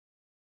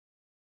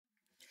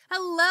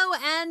Hello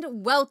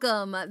and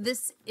welcome.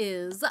 This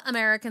is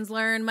Americans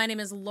Learn. My name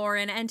is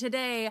Lauren, and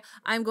today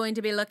I'm going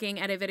to be looking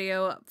at a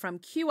video from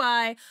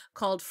QI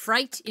called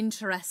Fright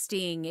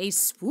Interesting, a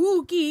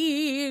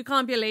spooky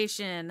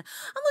compilation.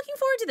 I'm looking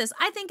forward to this.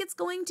 I think it's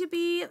going to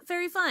be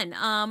very fun.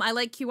 I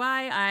like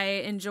QI. I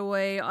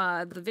enjoy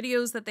the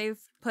videos that they've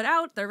put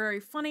out. They're very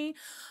funny.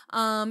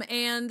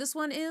 And this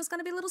one is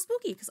going to be a little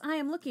spooky because I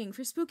am looking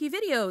for spooky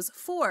videos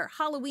for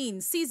Halloween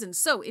season.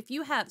 So if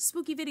you have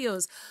spooky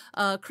videos,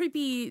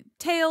 creepy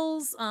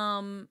tales,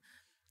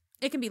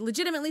 it can be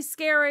legitimately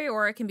scary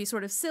or it can be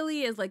sort of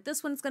silly as like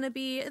this one's going to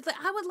be. It's like,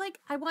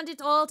 I want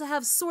it all to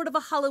have sort of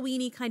a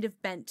Halloween-y kind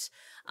of bent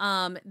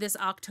this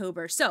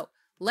October. So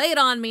lay it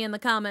on me in the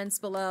comments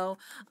below.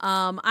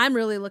 I'm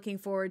really looking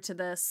forward to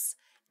this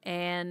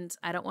and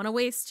I don't want to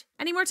waste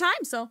any more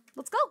time. So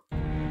let's go.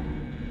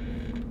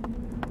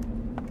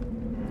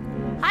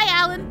 Hi,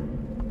 Alan.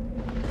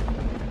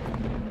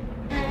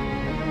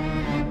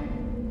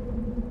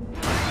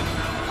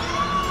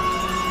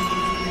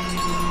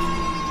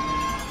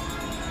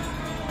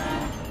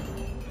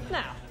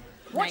 Now,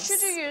 what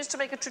should you use to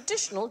make a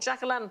traditional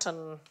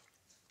jack-o'-lantern?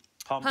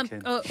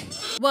 Pumpkin.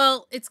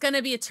 Well, it's going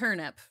to be a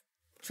turnip.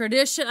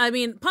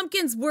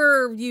 Pumpkins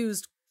were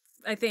used,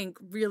 I think,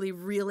 really,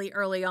 really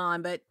early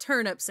on, but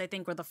turnips, I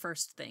think, were the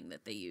first thing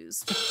that they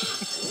used.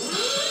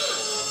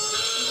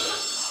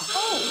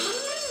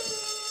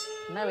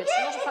 No, it's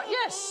not a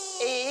yes.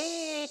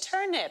 A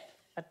turnip.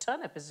 A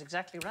turnip is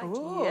exactly right.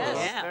 Ooh, yes,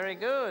 yeah. very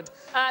good.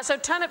 So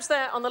turnips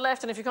there on the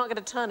left, and if you can't get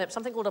a turnip,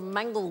 something called a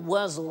mangel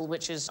wurzel,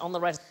 which is on the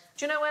right.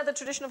 Do you know where the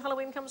tradition of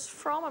Halloween comes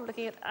from? I'm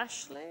looking at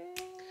Ashley.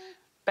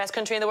 Best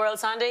country in the world,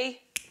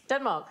 Sandy?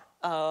 Denmark.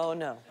 Oh,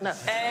 no. No.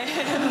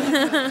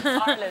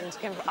 Ireland.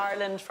 Came from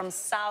Ireland, from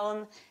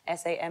Samhain,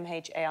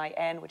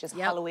 S-A-M-H-A-I-N, which is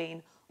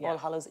Halloween, All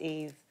Hallows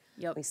Eve.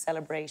 Yep. We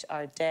celebrate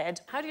our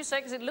dead. How do you say?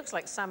 Because it looks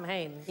like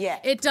Samhain. Yeah.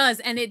 It does,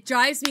 and it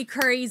drives me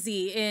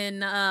crazy in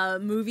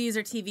movies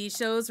or TV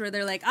shows where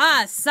they're like,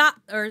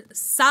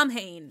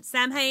 Samhain,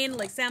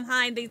 like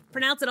Samhain. They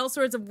pronounce it all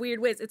sorts of weird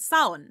ways. It's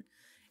Samhain.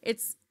 It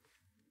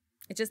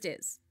just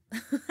is. I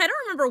don't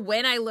remember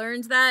when I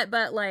learned that,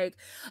 but like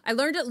I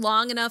learned it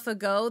long enough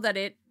ago that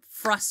it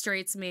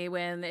frustrates me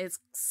when it's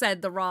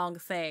said the wrong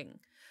thing.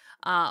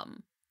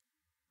 And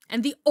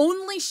the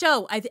only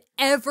show I've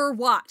ever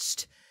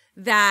watched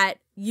that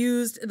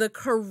used the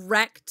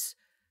correct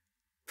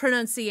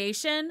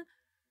pronunciation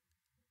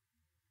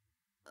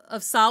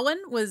of Samhain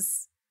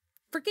was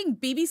freaking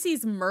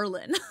BBC's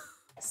Merlin.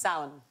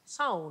 Samhain.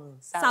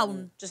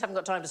 Samhain. Just haven't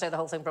got time to say the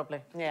whole thing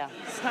properly. Yeah.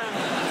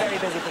 Very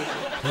busy people.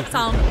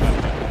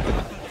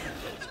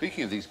 Samhain.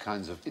 Speaking of these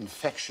kinds of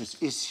infectious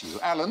issues,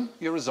 Alan,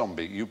 you're a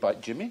zombie. You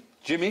bite Jimmy.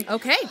 Jimmy.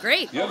 Okay,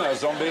 great. You're not a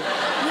zombie.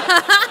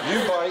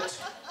 You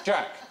bite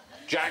Jack.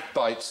 Jack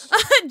bites.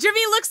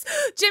 Jimmy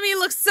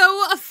looks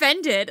so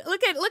offended.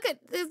 Look at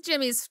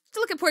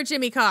poor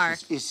Jimmy Carr.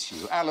 This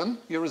issue, Alan,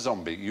 you're a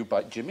zombie. You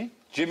bite Jimmy.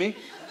 Jimmy.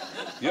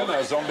 You're not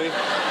a zombie.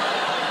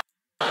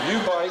 You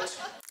bite.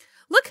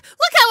 Look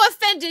how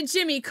offended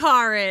Jimmy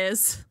Carr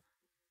is.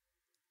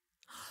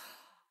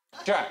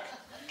 Jack.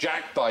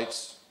 Jack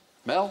bites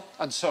Mel,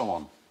 and so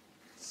on.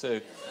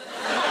 Sue.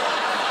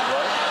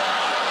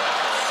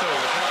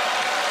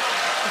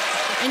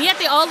 And yet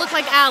they all look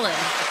like Alan.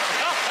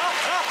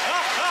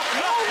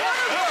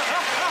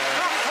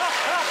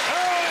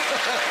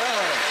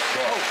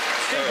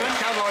 Stephen,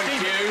 come on,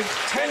 Hugh.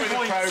 10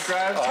 points.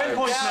 10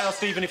 points now,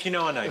 Stephen, if you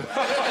know our name. It's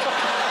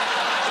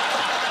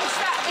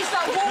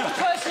that warm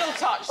personal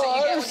touch that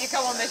you get when you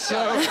come on this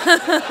show.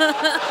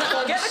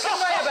 Get the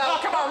conveyor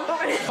belt, come on.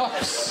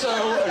 I'm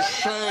so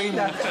ashamed.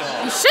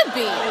 You should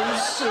be.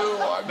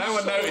 No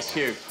one noticed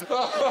you.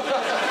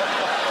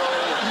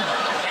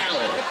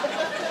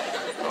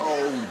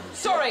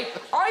 Sorry,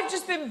 I've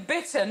just been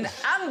bitten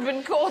and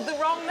been called the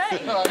wrong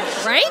name.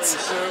 Right?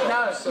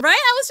 No. Right?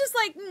 I was just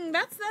like,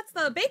 that's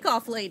the Bake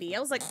Off lady. I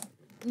was like,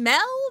 Mel,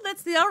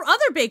 that's the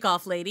other Bake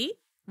Off lady.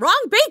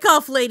 Wrong Bake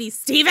Off lady,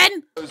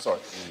 Stephen. Oh,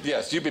 sorry.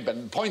 Yes, you've been.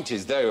 But the point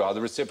is, though,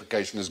 the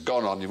reciprocation has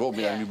gone on. You've all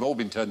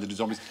been turned into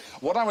zombies.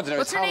 What I want to know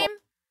What's is her name?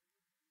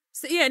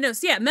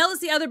 Mel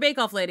is the other Bake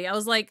Off lady. I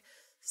was like,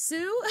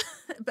 Sue?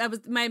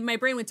 My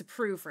brain went to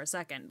Prue for a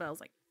second, but I was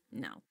like,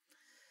 no.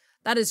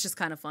 That is just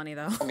kind of funny,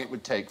 though. How long it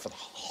would take for the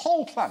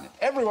whole planet,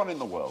 everyone in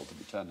the world, to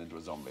be turned into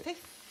a zombie?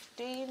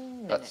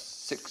 15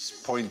 minutes.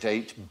 That's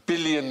 6.8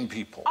 billion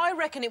people. I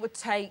reckon it would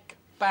take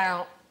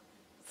about...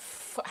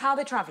 How are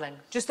they travelling?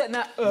 Just letting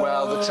that...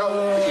 Well, the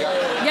trouble...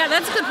 Yeah,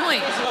 that's a good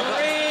point.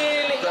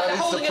 Really? That is the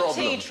holding a problem.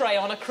 tea tray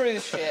on a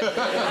cruise ship.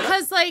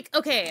 Because, like,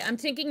 okay, I'm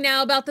thinking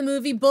now about the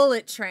movie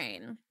Bullet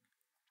Train.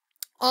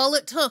 All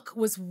it took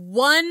was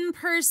one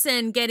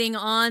person getting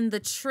on the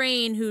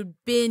train who'd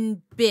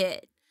been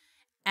bit.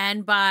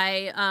 And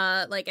by,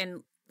 by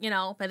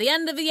the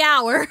end of the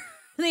hour,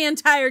 the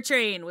entire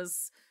train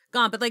was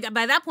gone. But, like,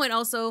 by that point,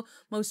 also,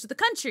 most of the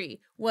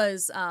country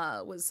was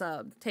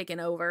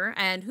taken over.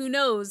 And who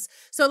knows?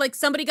 So, like,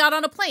 somebody got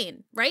on a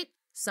plane, right?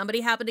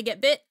 Somebody happened to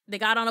get bit. They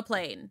got on a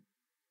plane.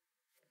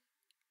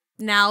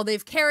 now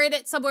they've carried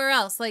it somewhere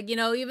else. Like, you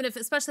know, even if,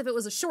 especially if it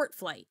was a short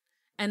flight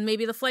and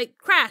maybe the flight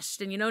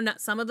crashed and, you know,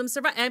 not some of them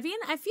survived. I mean,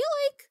 I feel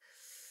like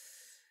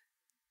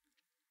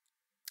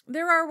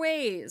there are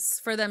ways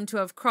for them to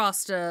have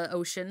crossed an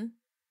ocean.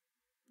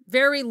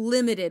 Very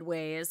limited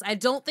ways. I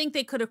don't think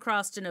they could have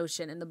crossed an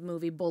ocean in the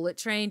movie Bullet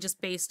Train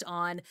just based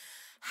on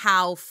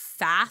how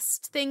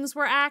fast things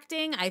were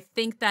acting. I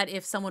think that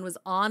if someone was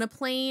on a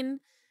plane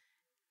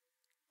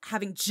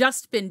having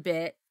just been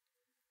bit,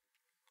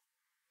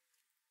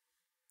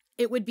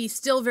 it would be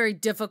still very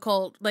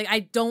difficult. Like,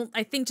 I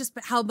think just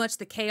how much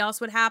the chaos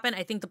would happen,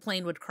 I think the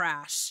plane would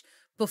crash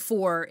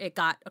before it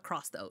got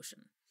across the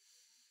ocean.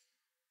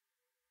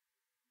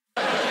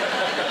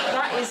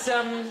 That is,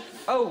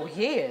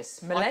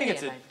 years,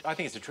 millennia. I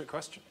think it's a trick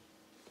question.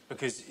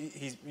 Because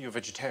you're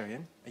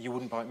vegetarian, and you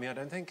wouldn't bite me, I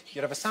don't think.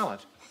 You'd have a salad.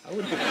 I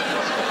wouldn't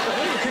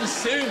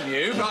consume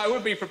you, but I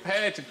would be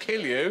prepared to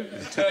kill you,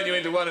 turn you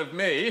into one of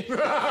me. And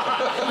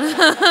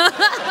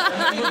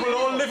then we'll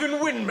all live in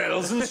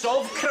windmills and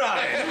solve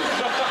crime.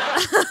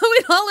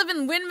 We'd all live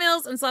in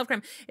windmills and solve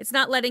crime. It's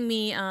not letting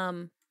me,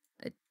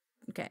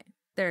 okay.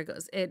 There it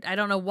goes. I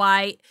don't know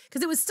why,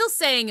 because it was still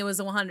saying it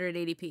was a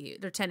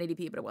 180p or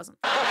 1080p, but it wasn't.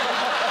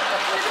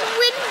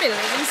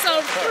 Windmills and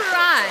solve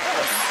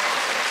crimes.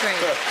 Great.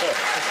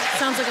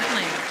 Sounds like a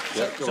plan.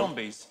 Yeah,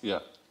 zombies. Yeah.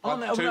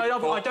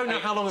 I don't know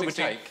how long it would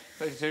take.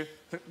 32.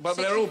 But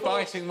they're all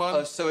biting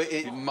one. So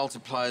it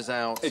multiplies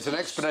out. It's an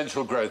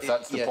exponential growth,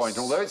 that's the point.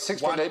 Although it's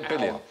 6.8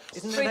 billion.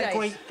 Isn't there that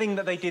great thing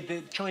that they did,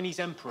 the Chinese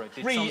emperor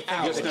did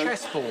something with the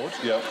chessboard?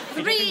 Yeah.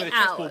 He did something with a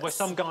chessboard where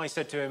some guy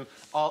said to him,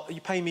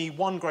 you pay me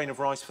 1 grain of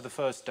rice for the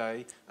first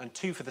day, and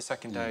 2 for the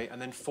second day,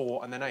 and then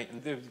 4, and then 8.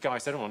 And the guy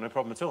said, oh, no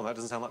problem at all. That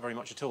doesn't sound like very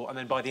much at all. And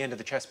then by the end of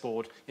the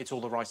chessboard, it's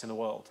all the rice in the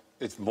world.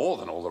 It's more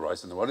than all the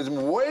rice in the world. It's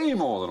way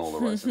more than all the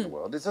rice in the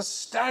world. It's a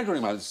staggering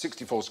amount. It's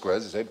 64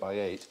 squares. It's 8 by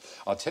 8.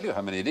 I'll tell you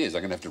how many it is.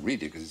 I'm going to have to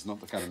read it because it's not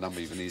the kind of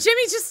number you can easily...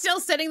 Jimmy's just still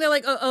sitting there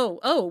like,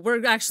 oh,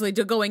 we're actually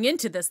going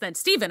into this then.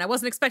 Stephen, I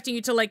wasn't expecting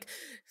you to, like,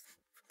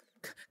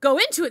 go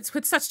into it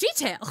with such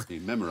detail.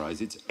 You memorise,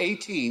 it's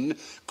 18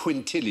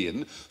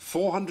 quintillion,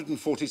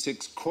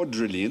 446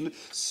 quadrillion,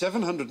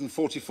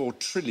 744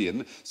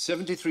 trillion,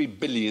 73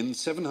 billion,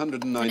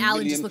 709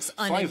 million,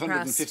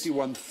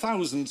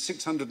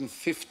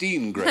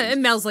 551,615 grains.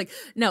 And Mel's like,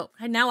 no,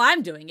 and now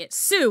I'm doing it.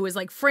 Sue is,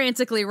 like,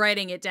 frantically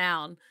writing it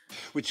down.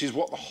 Which is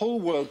what the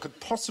whole world could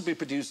possibly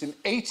produce in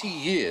 80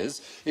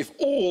 years if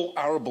all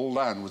arable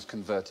land was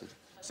converted.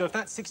 So if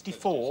that's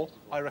 64,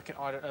 I reckon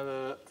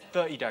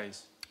 30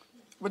 days.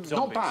 Well, it's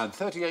not bad.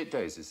 38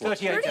 days is it?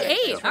 38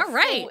 days, all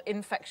right.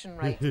 Infection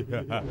rate.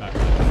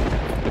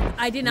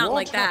 I did not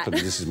like that. What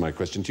happened, this is my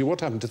question to you, what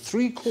happened to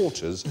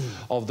 3/4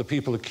 of the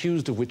people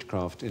accused of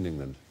witchcraft in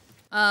England?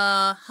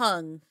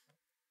 Hung.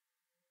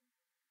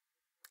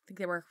 I think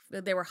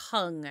they were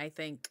hung, I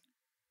think.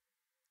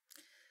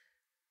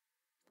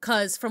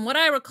 Because from what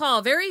I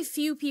recall, very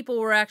few people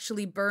were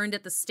actually burned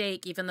at the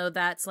stake, even though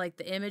that's like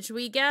the image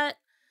we get.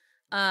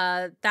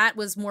 That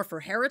was more for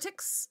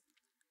heretics.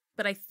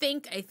 But I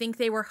think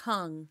they were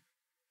hung.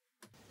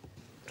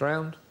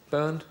 Drowned,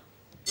 burned,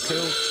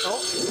 killed.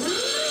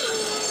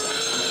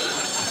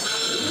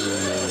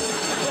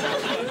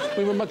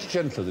 We were much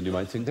gentler than you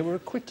might think. They were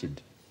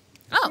acquitted.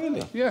 Oh.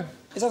 Really? Yeah.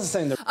 Is that the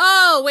same?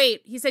 Oh,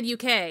 wait. He said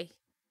UK.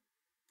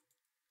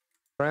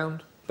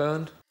 Drowned,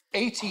 burned.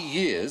 80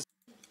 years.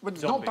 Well,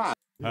 it's not bad.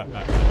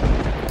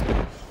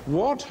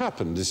 What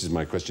happened, this is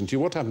my question to you,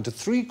 what happened to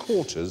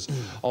 3/4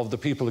 of the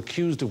people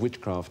accused of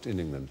witchcraft in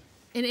England?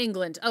 In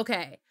England,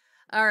 okay.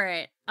 All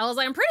right. I was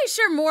like, I'm pretty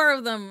sure more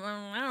of them,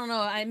 I don't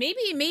know,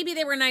 maybe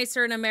they were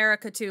nicer in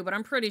America too, but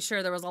I'm pretty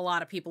sure there was a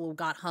lot of people who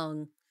got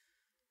hung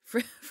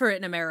for it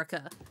in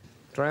America.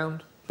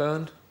 Drowned,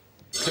 burned,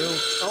 killed.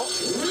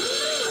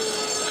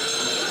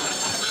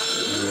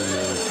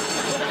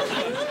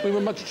 We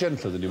were much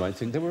gentler than you might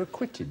think. They were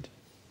acquitted.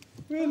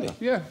 Really?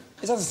 Yeah.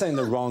 Is that saying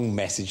the wrong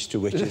message to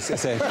witches?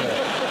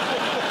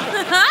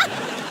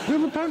 We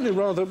were apparently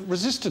rather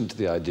resistant to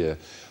the idea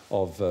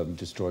of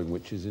destroying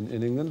witches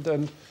in England,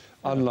 and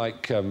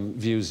unlike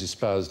views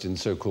espoused in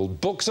so-called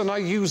books, and I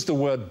use the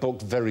word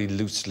book very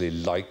loosely,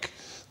 like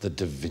the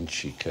Da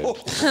Vinci Code.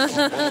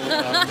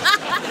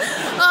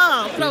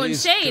 Throwing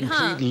shade,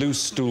 huh? Complete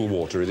loose stool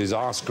water. It is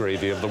arse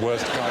gravy of the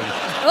worst kind.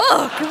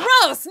 Oh,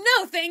 gross!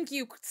 No, thank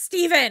you,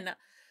 Stephen.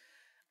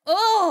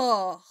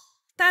 Oh,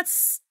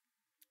 that's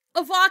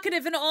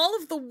evocative in all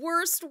of the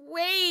worst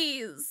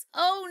ways.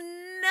 Oh,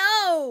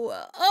 no.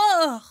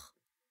 Ugh.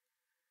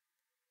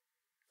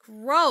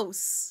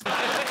 Gross.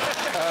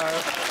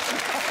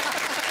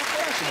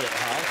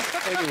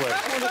 Anyway,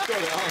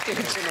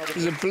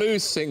 he's a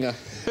blues singer.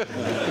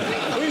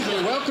 Please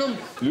welcome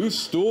Loose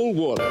Stool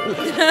Water.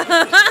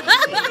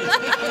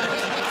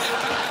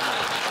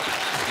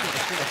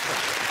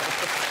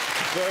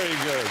 Very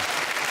good.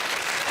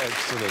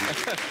 Excellent.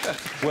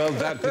 Well,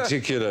 that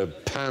particular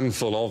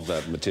panful of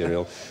that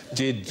material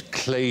did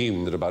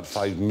claim that about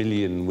 5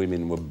 million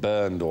women were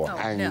burned or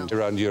hanged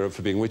around Europe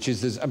for being witches.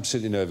 There's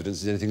absolutely no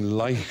evidence there's anything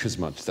like as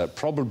much as that.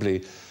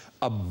 Probably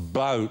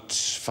about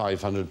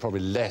 500, probably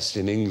less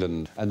in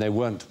England, and they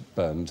weren't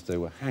burned, they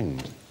were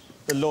hanged.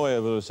 The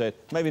lawyer would have said,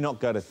 maybe not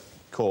go to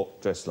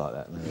court dressed like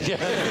that. Yeah.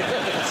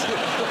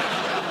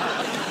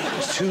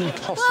 Too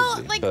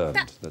possibly like, burned.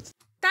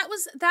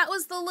 That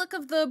was the look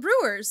of the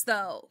brewers,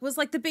 though. Was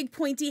like the big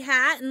pointy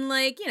hat, and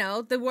like, you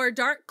know, they wore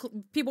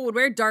people would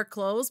wear dark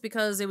clothes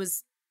because it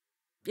was,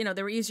 you know,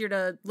 they were easier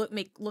to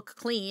look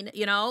clean,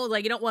 you know?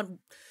 Like, you don't want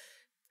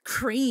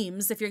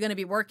creams if you're going to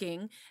be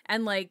working,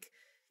 and like,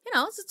 you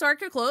know, it's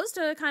darker clothes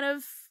to kind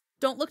of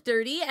don't look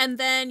dirty. And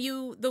then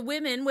the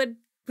women would,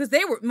 because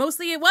they were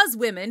mostly, it was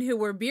women who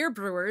were beer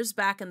brewers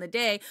back in the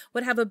day,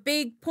 would have a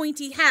big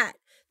pointy hat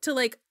to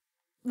like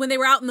when they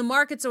were out in the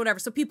markets or whatever,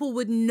 so people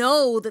would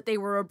know that they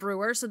were a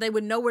brewer, so they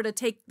would know where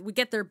to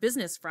get their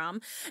business from.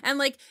 And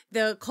like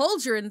the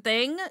cauldron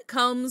thing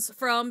comes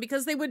from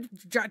because they would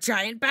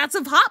giant bats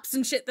of hops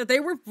and shit that they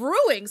were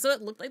brewing, so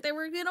it looked like they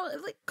were, you know,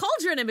 like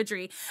cauldron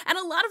imagery. And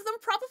a lot of them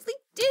probably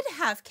did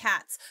have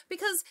cats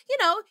because, you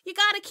know, you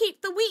got to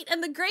keep the wheat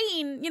and the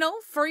grain, you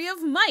know, free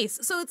of mice.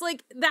 So it's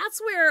like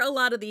that's where a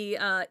lot of the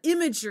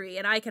imagery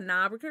and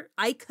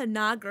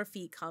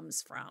iconography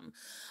comes from.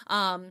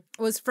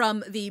 Was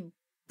from the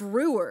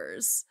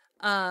brewers,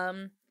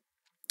 and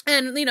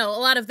you know, a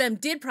lot of them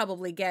did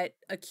probably get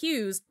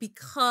accused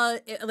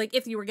because, like,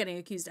 if you were getting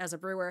accused as a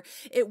brewer,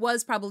 it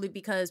was probably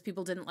because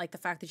people didn't like the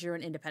fact that you're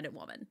an independent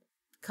woman,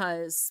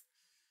 because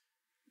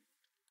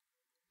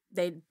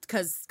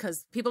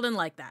people didn't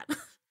like that.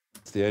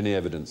 It's the only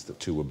evidence that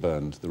 2 were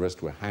burned. The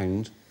rest were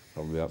hanged,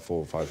 probably about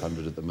 400 or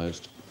 500 at the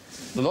most.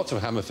 There are lots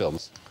of Hammer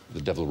films. The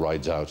Devil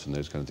Rides Out and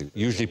those kind of things.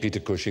 Usually Peter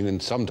Cushing, and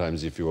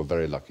sometimes, if you were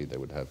very lucky, they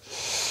would have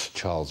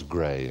Charles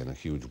Gray in a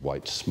huge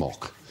white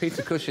smock.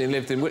 Peter Cushing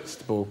lived in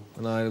Whitstable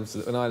when I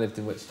lived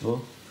in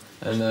Whitstable,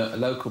 and a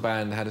local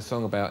band had a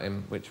song about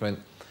him which went,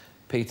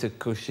 Peter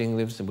Cushing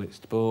lives in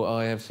Whitstable,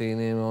 I have seen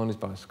him on his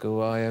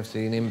bicycle, I have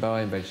seen him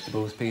buying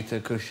vegetables, Peter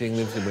Cushing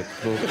lives in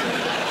Whitstable.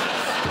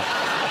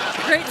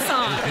 Great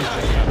song.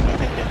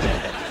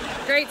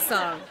 Great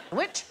song.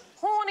 Which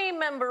horny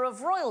member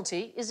of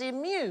royalty is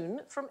immune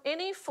from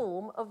any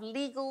form of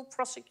legal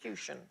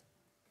prosecution?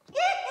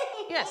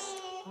 Yes.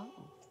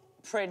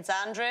 Prince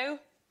Andrew.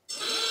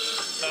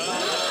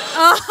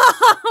 Oh,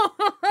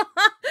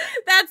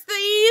 that's the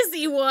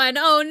easy one.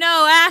 Oh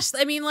no, Ash.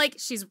 I mean, like,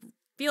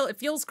 it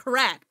feels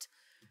correct.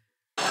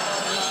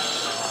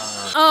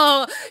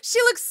 Oh, she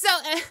looks so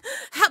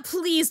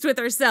pleased with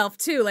herself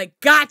too. Like,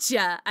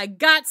 gotcha. I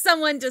got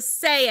someone to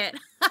say it.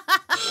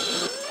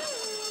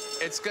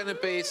 It's going to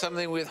be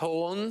something with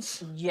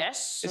horns?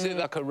 Yes. Is it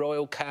like a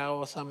royal cow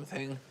or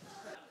something?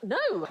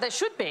 No, there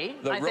should be,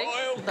 The I think.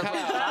 royal cow?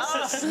 That's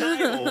a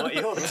snail, what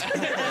you're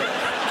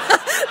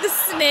The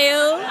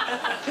snail.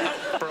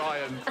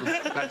 Brian from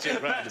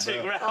Magic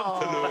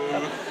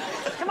Roundabout.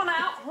 Come on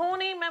out,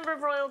 horny member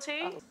of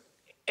royalty.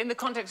 In the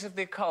context of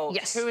the occult,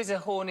 Yes. who is a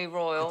horny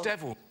royal? The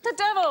devil. The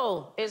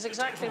devil is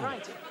exactly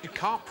right. You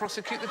can't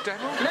prosecute the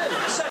devil? No,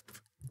 so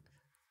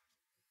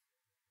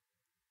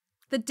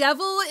The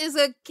devil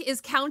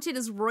is counted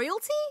as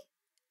royalty?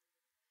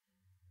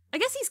 I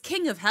guess he's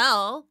king of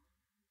hell.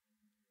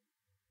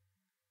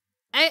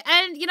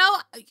 And you know,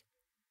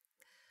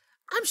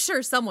 I'm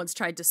sure someone's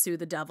tried to sue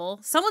the devil.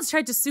 Someone's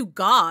tried to sue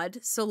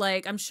God, so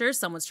like I'm sure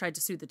someone's tried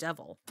to sue the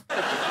devil.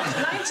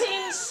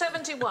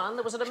 1971,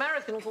 there was an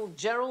American called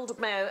Gerald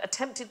Mayo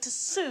attempted to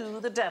sue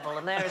the devil,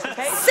 and there is the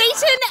case.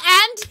 Satan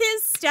and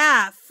his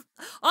staff.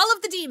 All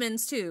of the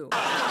demons, too.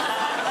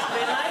 The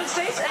United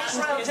States,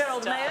 ex-Rel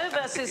Gerald Mayo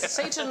versus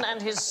Satan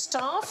and his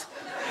staff.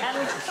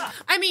 And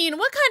I mean,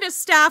 what kind of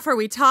staff are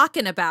we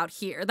talking about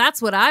here?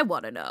 That's what I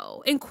want to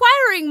know.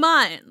 Inquiring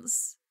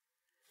minds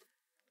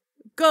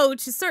go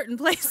to certain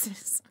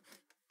places.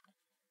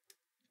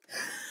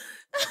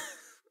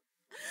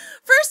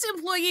 First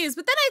employees,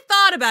 but then I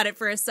thought about it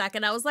for a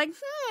second. I was like,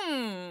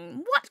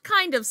 what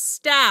kind of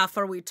staff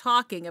are we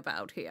talking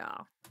about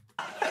here?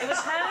 it was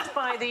heard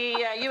by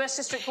the U.S.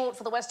 District Court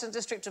for the Western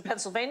District of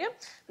Pennsylvania.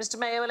 Mr.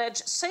 Mayo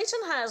alleged Satan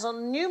has,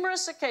 on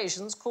numerous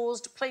occasions,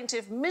 caused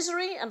plaintiff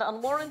misery and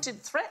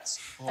unwarranted threats.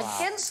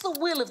 Against the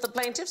will of the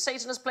plaintiff,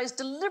 Satan has placed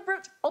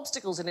deliberate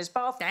obstacles in his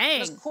path and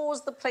has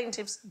caused the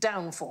plaintiff's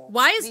downfall.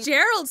 Why is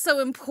Gerald so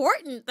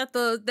important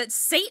that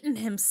Satan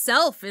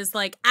himself is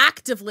like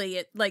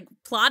actively like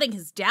plotting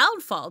his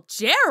downfall?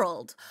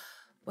 Gerald,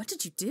 what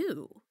did you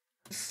do?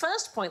 The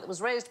first point that was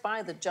raised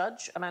by the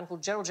judge, a man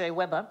called Gerald J.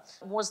 Weber,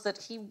 was that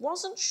he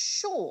wasn't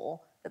sure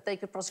that they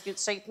could prosecute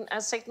Satan,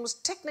 as Satan was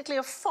technically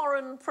a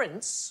foreign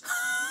prince,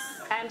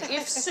 and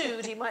if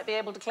sued, he might be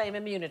able to claim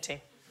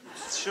immunity.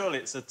 Surely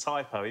it's a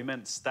typo. He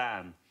meant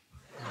Stan.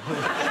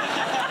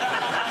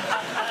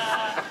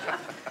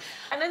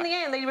 And in the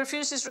end, they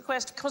refused his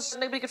request because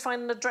nobody could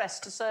find an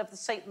address to serve the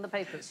Satan the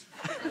papers.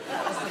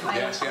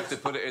 Yes, you have to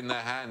put it in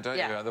their hand, don't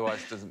you?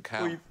 Otherwise it doesn't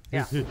count.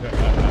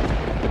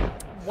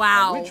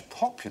 Wow. Which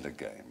popular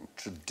game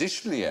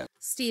traditionally ends?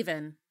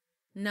 Stephen,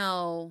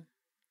 no.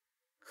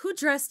 Who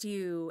dressed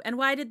you, and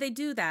why did they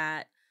do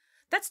that?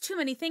 That's too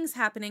many things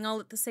happening all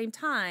at the same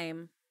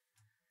time.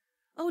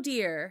 Oh,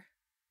 dear.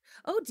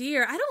 Oh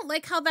dear, I don't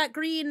like how that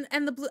green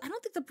and the blue. I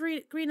don't think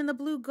the green and the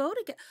blue go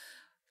together.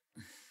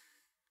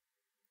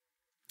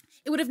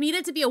 It would have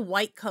needed to be a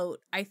white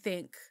coat, I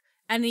think,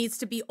 and needs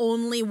to be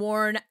only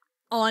worn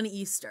on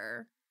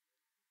Easter.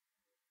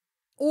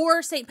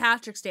 Or St.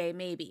 Patrick's Day,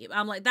 maybe.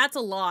 I'm like, that's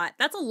a lot.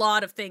 That's a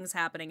lot of things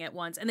happening at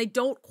once, and they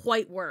don't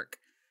quite work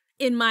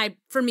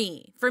for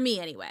me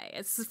anyway.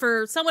 It's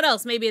for someone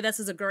else, maybe this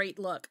is a great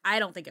look. I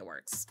don't think it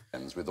works.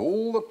 With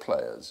all the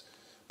players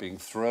being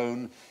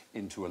thrown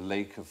into a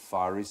lake of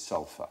fiery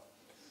sulphur.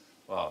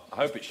 Well, I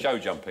hope it's show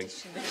jumping.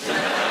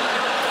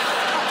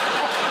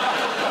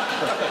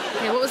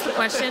 Okay, what was the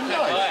question?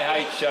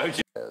 I hate show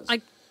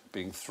jumping.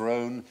 Being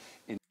thrown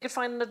in... You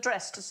find an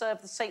address to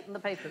serve the Satan the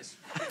papers.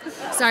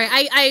 Sorry,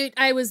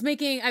 I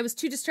was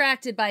too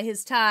distracted by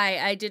his tie.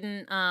 I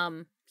didn't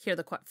hear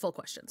the full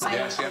question. So. You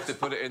actually have to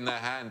put it in their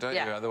hand, don't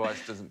you? Otherwise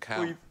it doesn't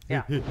count.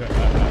 Yeah.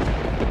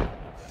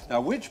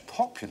 Now, which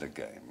popular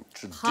game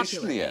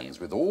traditionally ends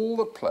with all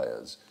the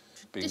players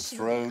being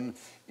thrown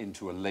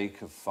into a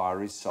lake of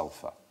fiery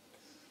sulphur?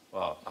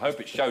 Well, I hope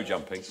it's show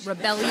jumping.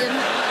 Rebellion.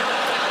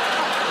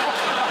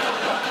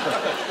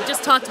 We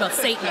just talked about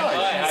Satan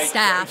and his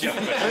staff.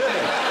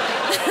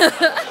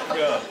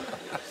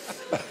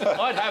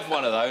 I'd have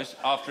one of those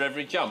after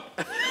every jump.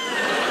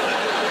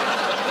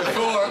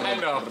 Before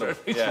and after.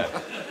 Yeah.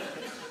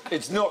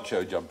 It's not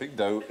show jumping,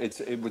 though.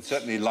 It would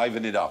certainly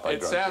liven it up.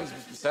 It sounds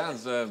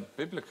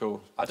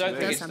biblical. I don't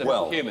think it's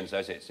the humans,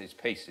 as it's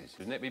pieces.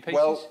 Wouldn't it be pieces?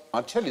 Well,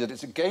 I'll tell you that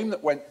it's a game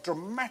that went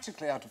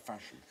dramatically out of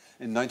fashion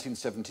in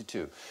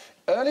 1972.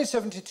 Early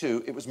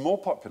 72, it was more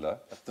popular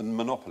than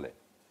Monopoly.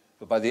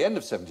 But by the end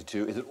of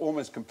 72, it had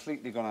almost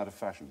completely gone out of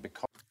fashion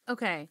because...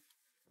 Okay.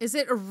 Is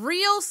it a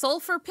real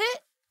sulfur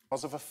pit?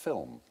 Because of a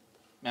film.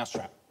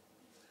 Mousetrap.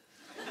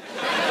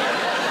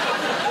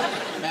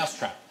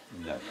 Mousetrap.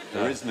 No,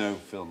 there is no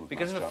film of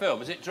Because of a Mousetrap.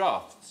 film, is it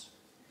Drafts?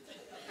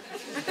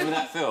 Remember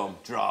that film?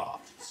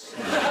 Drafts.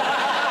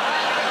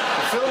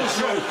 The film's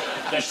true.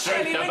 The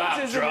truth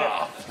about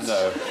drafts.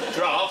 No.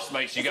 Drafts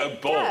makes you go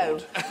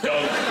bored.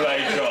 Don't play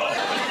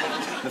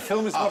drafts. The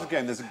film is not a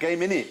game. There's a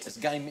game in it.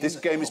 This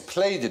game is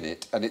played in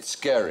it, and it's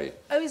scary.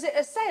 Oh, is it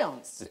a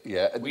séance?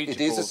 Yeah, Ouija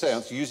it is a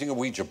boards. séance using a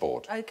Ouija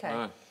board. Okay.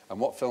 Right. And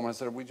what film has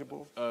there a Ouija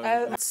board?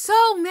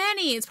 So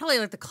many. It's probably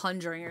like The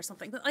Conjuring or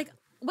something. But like,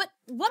 what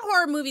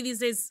horror movie these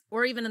days,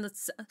 or even in the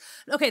 70s?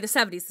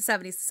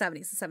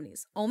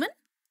 Omen?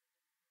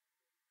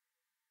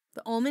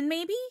 The Omen,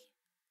 maybe?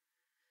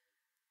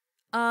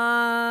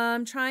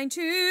 I'm trying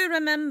to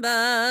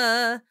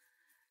remember.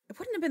 It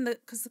wouldn't have been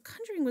because The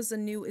Conjuring is a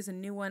new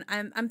one.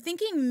 I'm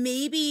thinking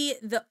maybe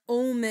The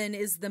Omen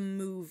is the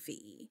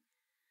movie.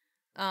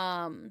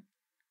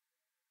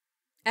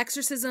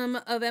 Exorcism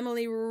of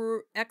Emily.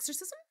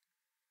 Exorcism?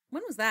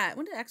 When was that?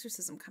 When did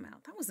Exorcism come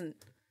out? That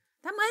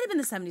might have been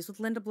the 70s with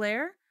Linda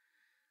Blair.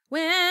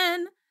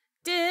 Okay,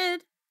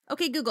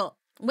 Google.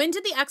 When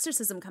did The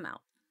Exorcism come out?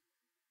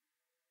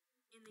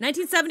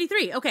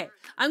 1973. Okay.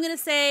 I'm going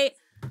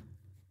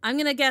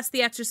to guess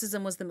The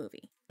Exorcism was the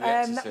movie.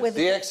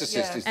 The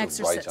Exorcist is the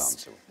Exorcist. right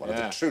answer. One of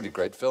the truly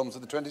great films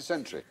of the 20th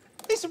century.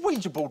 Is a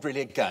Ouija board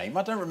really a game?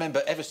 I don't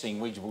remember ever seeing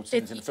Ouija board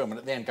scenes in a film and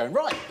at the end going,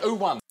 right, who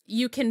won?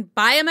 You can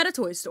buy them at a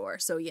toy store,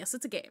 so yes,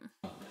 it's a game.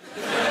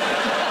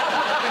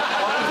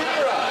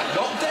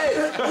 Not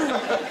dead.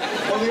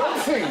 Well, the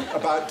odd thing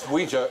about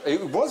Ouija,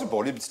 it was a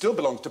board. It still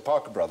belongs to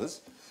Parker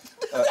Brothers.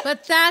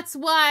 But that's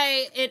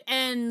why it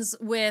ends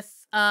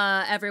with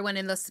everyone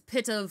in this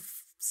pit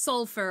of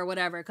sulfur or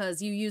whatever,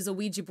 because you use a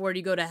Ouija board,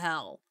 you go to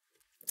hell.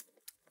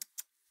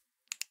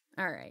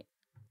 All right.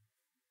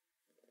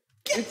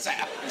 It's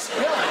out.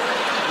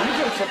 Yeah.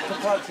 Ouija is a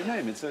proprietary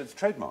name. It's a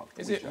trademark.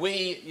 Is it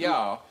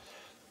we-ya?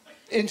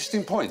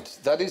 Interesting point.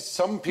 That is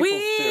some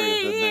people's theory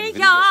of the name of it.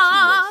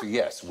 We-ya.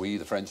 Yes, we,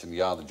 the French, and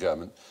ya, the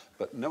German.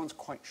 But no one's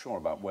quite sure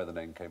about where the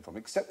name came from,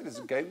 except that it's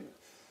a game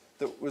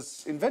that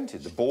was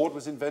invented. The board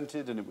was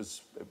invented, and it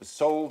was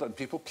sold, and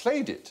people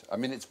played it. I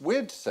mean, it's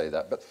weird to say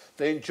that, but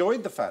they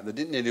enjoyed the fact that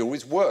it nearly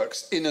always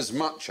works, in as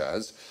much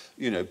as,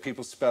 you know,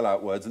 people spell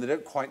out words and they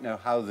don't quite know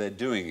how they're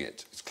doing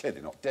it. It's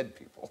clearly not dead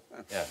people.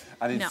 Yeah.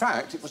 And in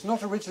fact, it was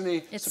not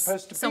originally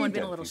supposed to be someone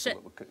being dead a little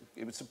people. shit.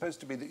 It was supposed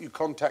to be that you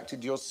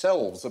contacted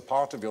yourselves, a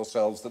part of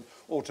yourselves that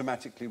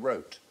automatically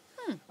wrote.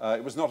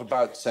 It was not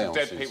about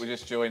seances. Dead people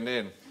just joined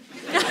in.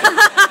 You're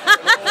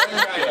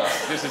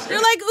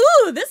like,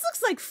 ooh, this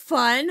looks like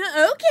fun.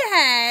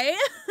 Okay.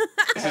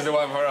 This is the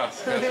one for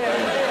us.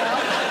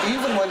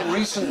 Even when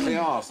recently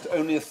asked,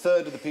 only a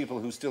third of the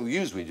people who still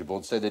use Ouija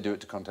boards say they do it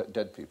to contact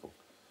dead people.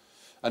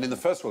 And in the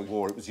First World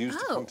War, it was used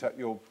to contact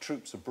your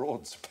troops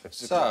abroad,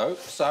 supposedly.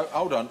 So,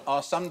 hold on.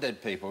 Are some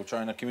dead people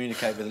trying to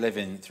communicate with the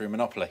living through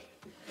Monopoly?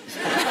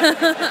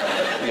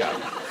 Yeah.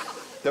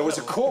 There was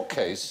a court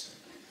case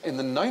in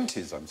the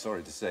 90s, I'm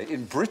sorry to say,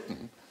 in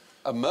Britain,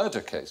 a murder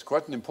case,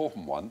 quite an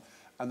important one,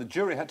 and the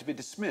jury had to be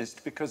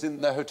dismissed because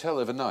in their hotel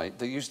overnight,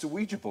 they used a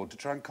Ouija board to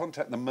try and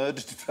contact the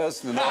murdered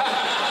person. And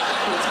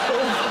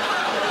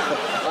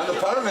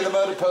apparently the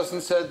murdered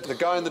person said, the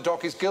guy in the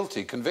dock is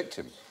guilty, convict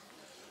him.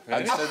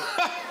 And said,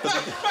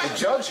 the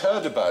judge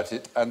heard about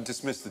it and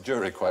dismissed the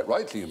jury, quite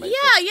rightly, you may say.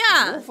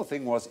 Yeah. The awful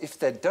thing was, if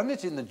they'd done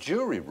it in the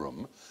jury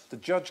room, the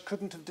judge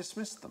couldn't have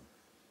dismissed them.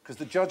 Because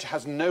the judge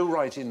has no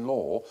right in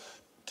law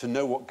to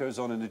know what goes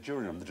on in a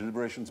jury room. The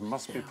deliberations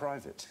must be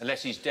private.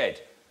 Unless he's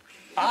dead.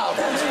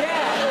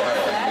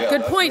 Yeah,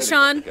 Good point,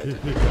 Sean.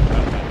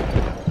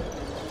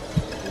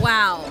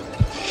 Wow.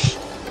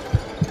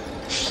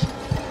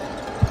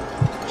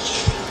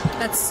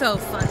 That's so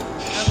funny.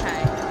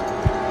 Okay.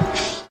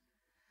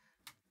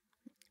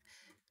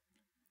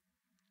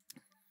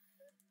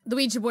 The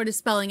Ouija board is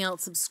spelling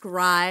out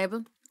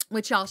subscribe,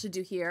 which y'all should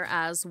do here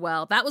as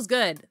well. That was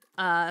good.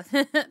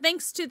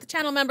 Thanks to the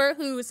channel member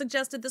who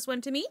suggested this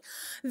one to me.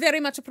 Very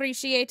much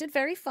appreciated.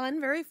 Very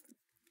fun.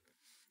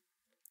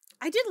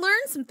 I did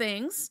learn some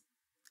things,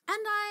 and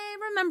I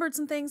remembered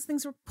some things.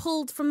 Things were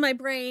pulled from my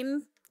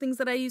brain. Things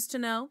that I used to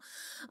know.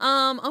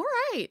 All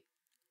right.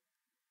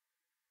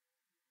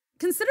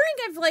 Considering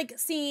I've, like,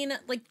 seen,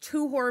 like,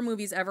 2 horror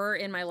movies ever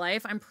in my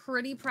life, I'm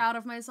pretty proud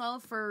of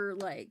myself for,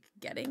 like,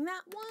 getting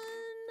that one.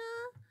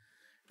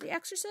 The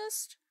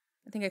Exorcist?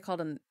 I think I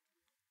called him...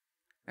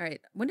 All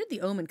right. When did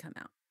The Omen come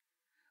out?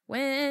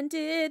 When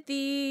did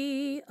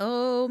The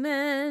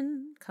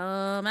Omen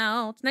come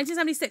out?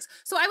 1976.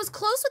 So I was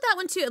close with that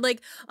one, too.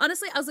 Like,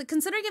 honestly, I was like,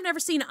 considering I've never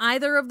seen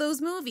either of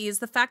those movies,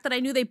 the fact that I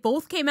knew they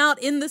both came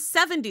out in the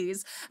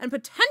 70s and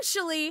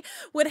potentially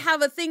would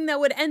have a thing that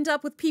would end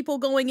up with people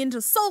going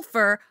into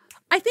sulfur,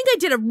 I think I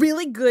did a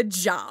really good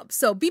job.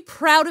 So be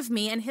proud of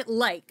me and hit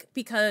like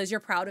because you're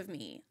proud of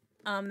me.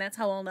 That's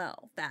how I'll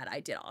know that I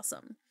did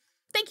awesome.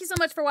 Thank you so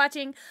much for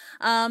watching.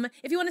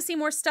 If you want to see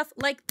more stuff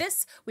like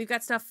this, we've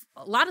got stuff,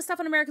 a lot of stuff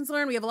on Americans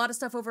Learn. We have a lot of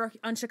stuff over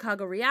on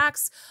Chicago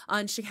Reacts.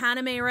 On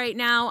Chicanime right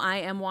now, I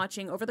am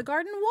watching Over the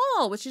Garden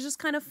Wall, which is just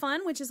kind of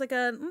fun, which is like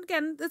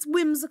again, it's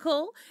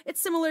whimsical.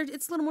 It's similar,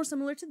 it's a little more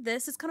similar to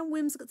this. It's kind of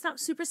whimsical. It's not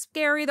super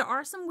scary. There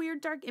are some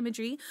weird dark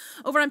imagery.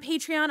 Over on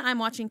Patreon, I'm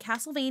watching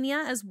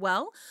Castlevania as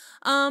well.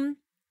 And,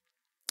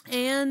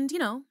 you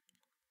know,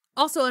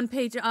 also on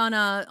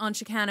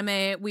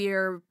Chicanime,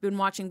 we've been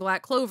watching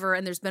Black Clover,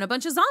 and there's been a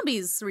bunch of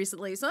zombies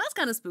recently, so that's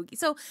kind of spooky.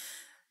 So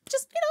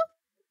just, you know,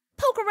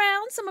 poke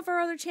around some of our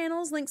other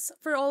channels. Links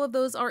for all of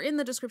those are in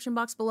the description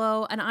box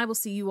below, and I will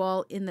see you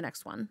all in the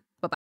next one. Bye-bye.